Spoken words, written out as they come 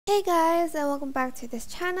Hey guys, and welcome back to this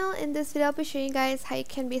channel. In this video I'll be showing you guys how you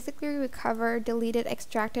can basically recover deleted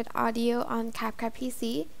extracted audio on CapCut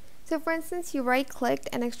PC. So for instance, you right clicked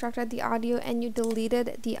and extracted the audio and you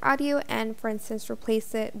deleted the audio and for instance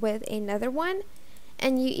replaced it with another one,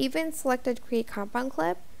 and you even selected create compound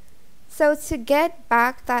clip. So to get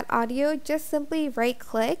back that audio, just simply right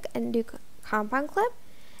click and do compound clip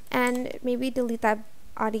and maybe delete that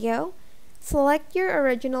audio. Select your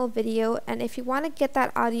original video, and if you want to get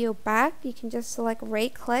that audio back, you can just select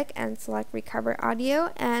right click and select recover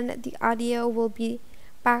audio, and the audio will be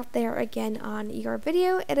back there again on your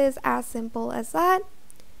video. It is as simple as that.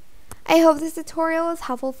 I hope this tutorial is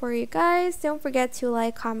helpful for you guys. Don't forget to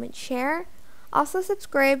like, comment, share. Also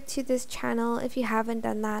subscribe to this channel if you haven't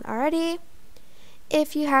done that already.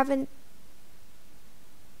 If you have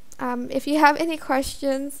any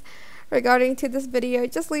questions regarding to this video,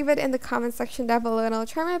 just leave it in the comment section down below and I'll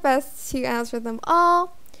try my best to answer them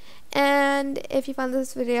all. And if you found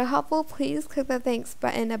this video helpful, please click the thanks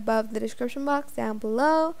button above the description box down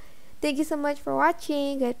below. Thank you so much for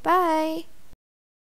watching. Goodbye.